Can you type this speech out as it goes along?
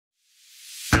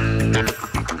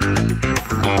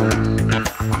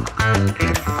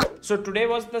So today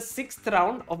was the 6th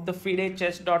round of the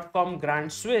FIDE-Chess.com Grand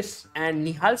Swiss, and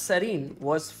Nihal Sarin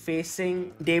was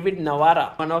facing David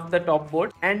Navara, one of the top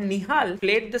boards, and Nihal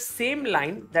played the same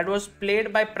line that was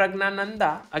played by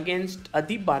Pragnananda against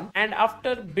Adiban, and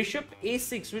after bishop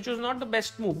a6, which was not the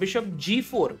best move, bishop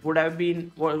g4 would have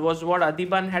been was what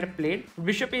Adiban had played.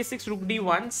 Bishop a6, rook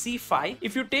d1, c5.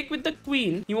 If you take with the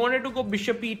queen, he wanted to go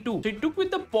bishop e2, so he took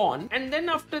with the pawn, and then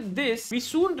after this we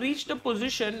soon reached a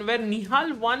position where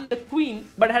Nihal won the queen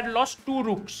but had lost 2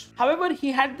 rooks. However,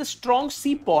 he had the strong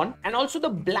c pawn, and also the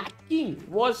black king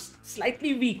was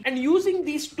slightly weak, and using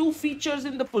these 2 features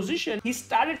in the position, he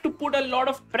started to put a lot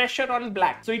of pressure on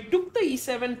black. So he took the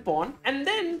e7 pawn, and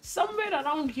then somewhere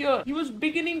around here he was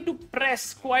beginning to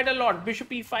press quite a lot. Bishop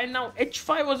e5. Now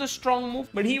h5 was a strong move,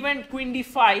 but he went queen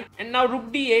d5, and now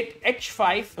rook d8,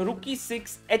 h5, rook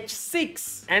e6,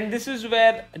 h6, and this is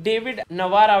where David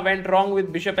Navara went wrong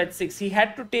with bishop h6. He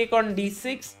had to take on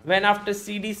d6, when after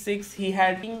cd6 he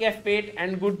had king f8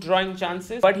 and good drawing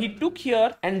chances, but he took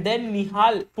here, and then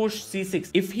Nihal pushed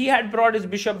c6. If he had brought his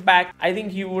bishop back, I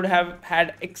think he would have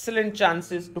had excellent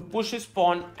chances to push his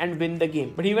pawn and win the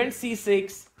game, but he went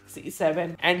c6,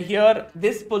 c7, and here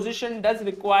this position does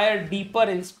require deeper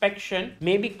inspection.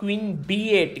 Maybe queen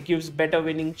b8 gives better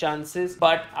winning chances,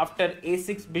 but after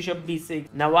a6, bishop b6,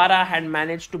 Navara had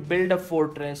managed to build a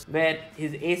fortress where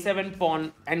his a7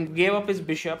 pawn and gave up his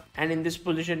bishop, and in this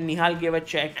position Nihal gave a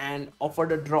check and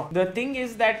offered a draw. The thing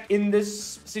is that in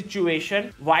this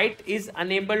situation, white is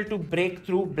unable to break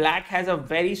through. Black has a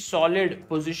very solid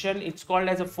position. It's called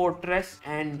as a fortress,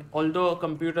 and although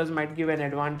computers might give an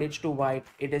advantage to white,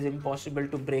 it is impossible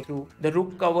to break through. The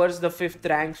rook covers the 5th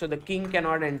rank, so the king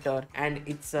cannot enter, and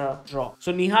it's a draw.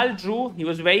 So Nihal drew. He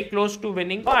was very close to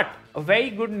winning, but a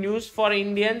very good news for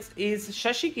Indians is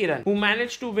Sasikiran, who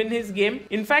managed to win his game.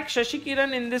 In fact,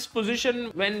 Sasikiran in this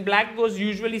position, when black goes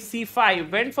usually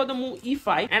c5, went for the move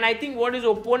e5, and I think what his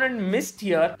opponent missed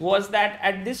here was that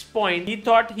at this point he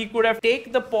thought he could have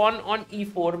taken the pawn on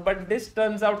e4, but this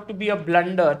turns out to be a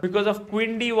blunder because of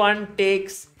queen d1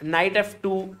 takes knight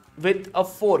f2 with a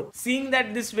fork. Seeing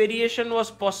that this variation was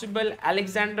possible,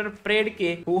 Alexander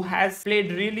Predke, who has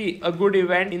played really a good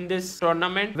event in this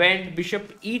tournament, went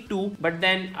bishop e2, but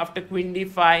then after queen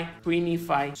d5, queen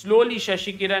e5, slowly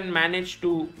Sasikiran managed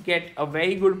to get a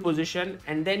very good position,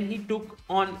 and then he took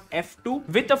on f2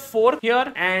 with a fork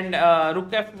here, and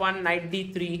rook f1, knight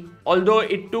d3. Although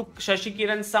it took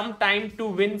Sasikiran some time to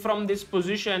win from this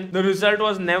position, the result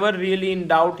was never really in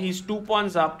doubt. He's 2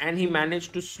 pawns up, and he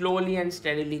managed to slowly and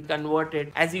steadily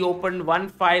converted as he opened one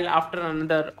file after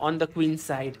another on the queen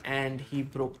side, and he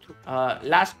broke through.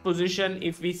 Last position,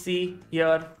 if we see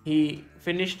here, he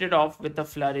finished it off with a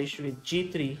flourish with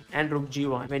g3 and rook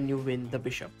g1 when you win the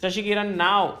bishop. Sasikiran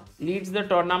now leads the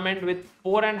tournament with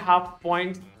 4.5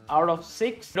 points out of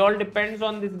 6. It all depends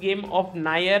on this game of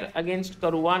Nair against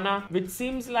Caruana, which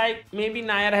seems like maybe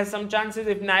Nair has some chances.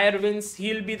 If Nair wins,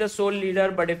 he'll be the sole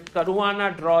leader, but if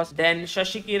Caruana draws, then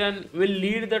Sasikiran will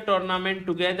lead the tournament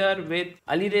together with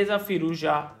Alireza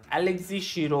Firuza, Alexei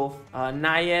Shirov,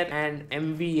 Nair and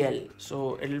MVL.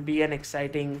 So it'll be an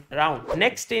exciting round.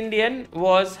 Next Indian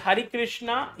was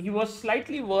Harikrishna. He was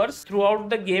slightly worse throughout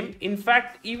the game. In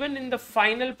fact, even in the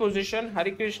final position,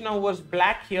 Harikrishna, who was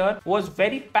black here, was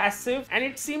very passive, and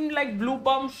it seemed like blue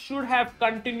bumps should have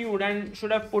continued and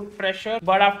should have put pressure,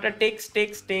 but after takes,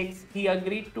 he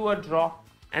agreed to a draw,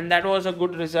 and that was a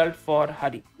good result for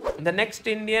Hari. The next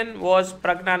Indian was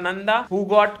Pragnananda, who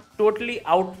got totally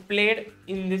outplayed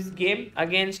in this game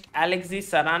against Alexei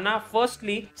Sarana.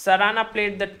 Firstly, Sarana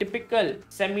played the typical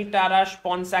semi-Tarrasch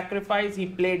pawn sacrifice. He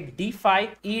played d5,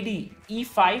 ed,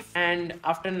 e5, and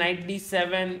after knight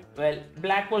d7, well,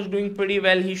 black was doing pretty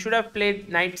well. He should have played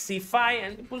knight c5,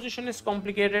 and the position is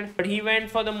complicated, but he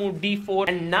went for the move d4,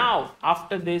 and now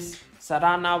after this,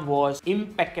 Sarana was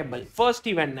impeccable. First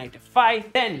he went knight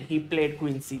f5, then he played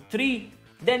queen c3,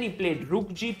 then he played rook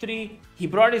g3, he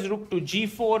brought his rook to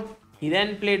g4, he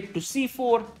then played to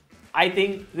c4. I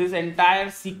think this entire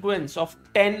sequence of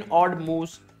 10 odd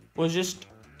moves was just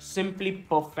simply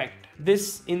perfect.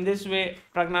 In this way,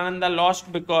 Pragnananda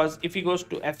lost, because if he goes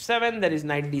to f7, there is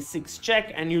knight d6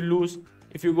 check and you lose.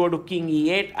 If you go to king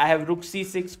e8, I have rook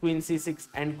c6, queen c6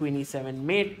 and queen e7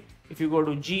 mate. If you go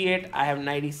to g8, I have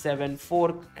knight e7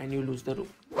 fork and you lose the rook.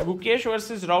 Gukesh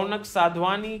versus Raunak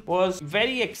Sadhwani was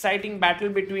very exciting battle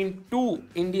between two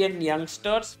Indian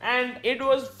youngsters, and it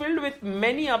was filled with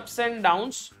many ups and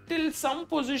downs. Till some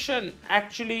position,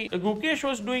 actually, Gukesh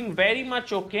was doing very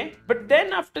much okay. But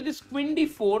then after this queen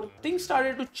d4, things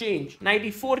started to change. Knight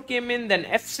e4 came in, then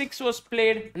f6 was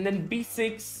played, and then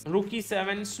b6, rook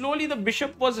e7. Slowly the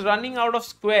bishop was running out of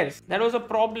squares. That was a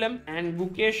problem, and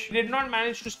Gukesh did not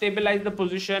manage to stabilize the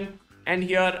position. And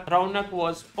here Raunak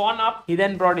was pawn up. He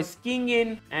then brought his king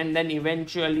in, and then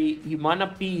eventually he won a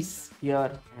piece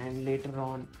here, and later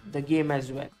on the game as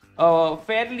well. A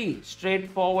fairly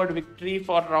straightforward victory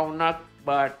for Raunak,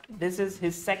 but this is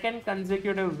his second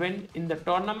consecutive win in the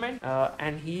tournament,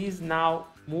 and he is now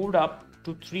moved up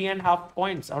to 3.5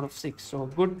 points out of 6. So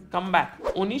good comeback.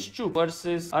 Onishchuk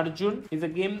versus Arjun is a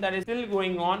game that is still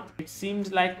going on. It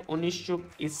seems like Onishchuk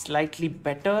is slightly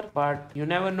better, but you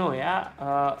never know.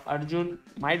 Arjun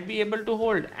might be able to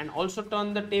hold and also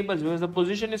turn the tables because the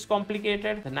position is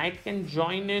complicated. The knight can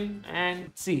join in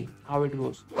and see how it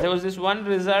goes. There was this one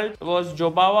result, was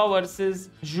Jobawa versus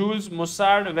Jules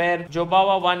Mussard, where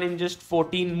Jobawa won in just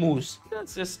 14 moves.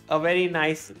 That's just a very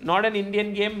nice, not an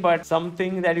Indian game, but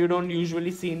something that you don't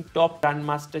usually see in top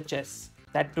grandmaster chess.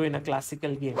 That too in a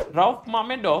classical game. Rauf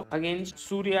Mamedov against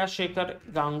Surya Shekhar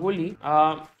Ganguly.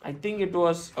 I think it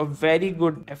was a very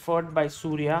good effort by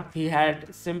Surya. He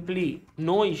had simply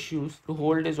no issues to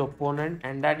hold his opponent,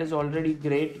 and that is already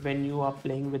great when you are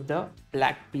playing with the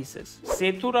black pieces.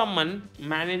 Sethuraman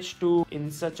managed to,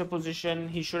 in such a position,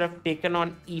 he should have taken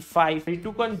on e5. He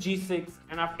took on g6,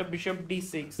 and after bishop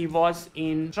d6, he was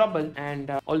in trouble. And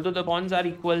although the pawns are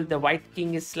equal, the white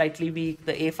king is slightly weak,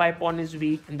 the a5 pawn is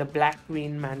weak, and the black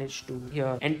queen managed to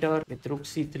here enter with rook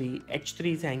c3,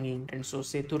 h3 is hanging, and so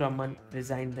Sethuraman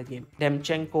resigned the game.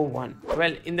 Demchenko won.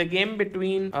 Well, in the game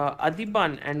between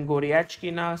Adiban and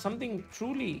Goryachkina, something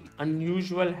truly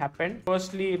unusual happened.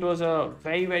 Firstly, it was a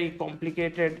very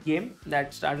complicated game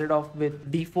that started off with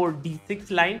d4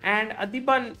 d6 line, and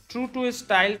Adiban, true to his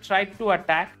style, tried to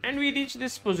attack, and we reached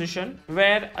this position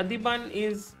where Adiban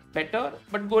is better,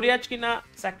 but Goryachkina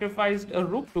sacrificed a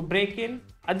rook to break in.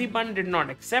 Adiban did not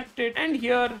accept it, and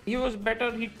here he was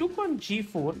better. He took on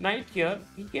g4, knight here,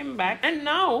 he came back, and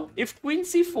now if queen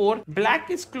c4,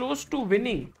 black is close to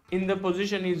winning in the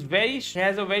position. He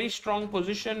has a very strong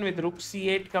position with rook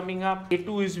c8 coming up,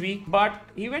 a2 is weak, but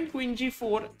he went queen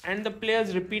g4 and the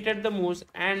players repeated the moves,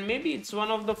 and maybe it's one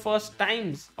of the first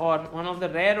times or one of the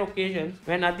rare occasions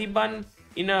when Adiban,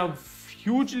 in a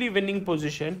hugely winning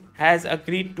position, has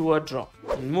agreed to a draw.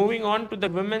 Moving on to the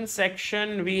women's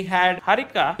section, we had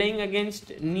Harika playing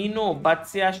against Nino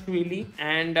Batsiashvili,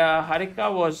 and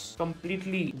Harika was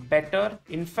completely better.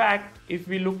 In fact, if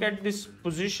we look at this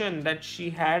position that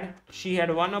she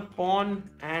had won a pawn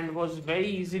and was very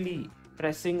easily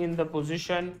pressing in the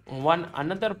position, won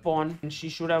another pawn, and she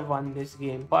should have won this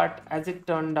game. But as it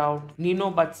turned out, Nino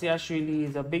Batsiashvili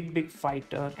is a big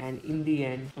fighter, and in the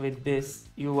end, with this,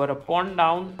 you were a pawn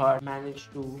down, but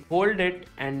managed to hold it,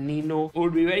 and Nino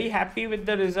would be very happy with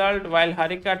the result, while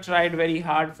Harika tried very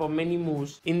hard for many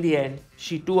moves. In the end,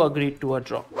 she too agreed to a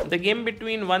draw. The game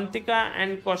between Vantika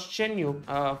and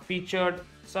Koschenyuk featured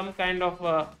some kind of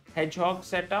a hedgehog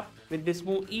setup. With this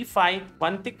move e5,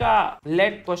 Vantika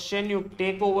let Koschenyuk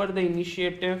take over the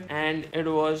initiative, and it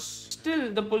was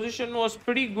still, the position was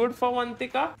pretty good for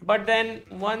Vantika. But then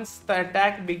once the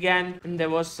attack began, and there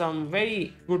was some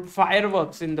very good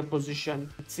fireworks in the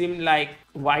position, it seemed like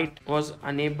white was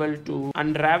unable to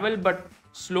unravel, but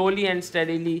slowly and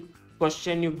steadily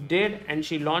Koschenyuk did, and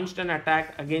she launched an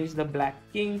attack against the black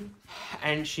king,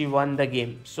 and she won the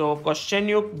game. So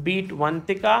Koschenyuk beat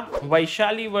Vantika.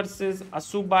 Vaishali versus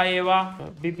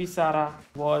Asubayeva Bibisara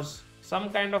was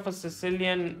some kind of a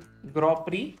Sicilian Grand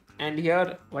Prix, and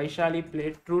here Vaishali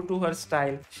played true to her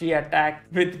style. She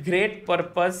attacked with great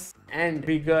purpose and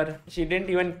vigor. She didn't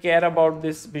even care about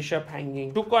this bishop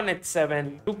hanging. Took on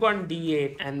h7, took on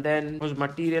d8, and then was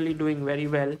materially doing very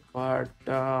well. But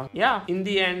yeah, in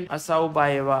the end,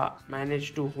 Asubayeva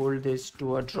managed to hold this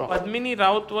to a draw. Padmini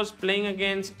Raut was playing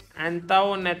against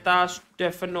Antoneta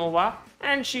Stefanova,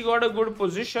 and she got a good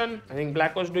position. I think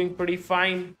black was doing pretty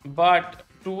fine, but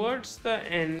towards the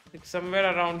end,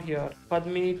 somewhere around here,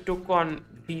 Padmini took on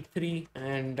d3,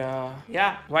 and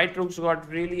yeah, white rooks got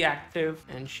really active,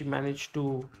 and she managed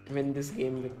to win this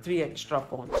game with 3 extra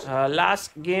pawns.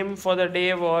 Last game for the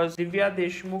day was Divya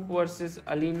Deshmukh versus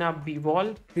Alina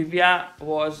Bivol. Divya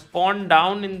was pawn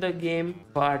down in the game,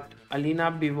 but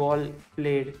Alina Bivol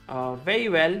played very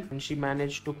well, and she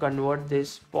managed to convert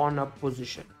this pawn up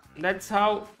position. that's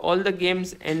how all the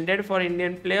games ended for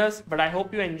Indian players. But I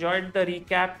hope you enjoyed the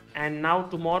recap. And now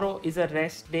tomorrow is a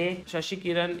rest day.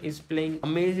 Sasikiran is playing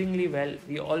amazingly well.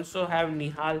 We also have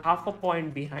Nihal half a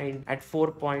point behind at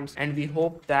 4 points, and we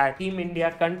hope that Team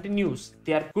India continues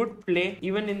their good play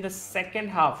even in the second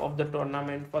half of the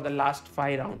tournament for the last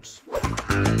 5 rounds.